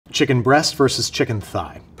Chicken breast versus chicken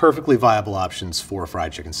thigh. Perfectly viable options for a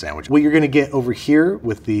fried chicken sandwich. What you're gonna get over here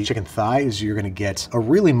with the chicken thigh is you're gonna get a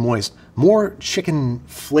really moist, more chicken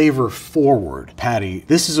flavor forward patty.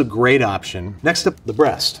 This is a great option. Next up, the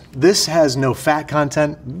breast. This has no fat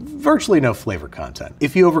content, virtually no flavor content.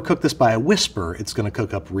 If you overcook this by a whisper, it's gonna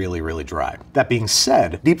cook up really, really dry. That being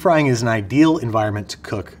said, deep frying is an ideal environment to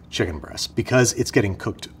cook chicken breast because it's getting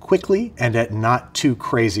cooked quickly and at not too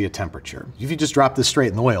crazy a temperature. If you just drop this straight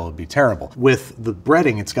in the oil, it'd be terrible. With the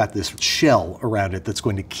breading, it's got this shell around it that's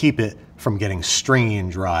going to keep it from getting stringy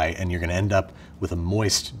and dry, and you're gonna end up with a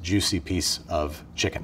moist, juicy piece of chicken.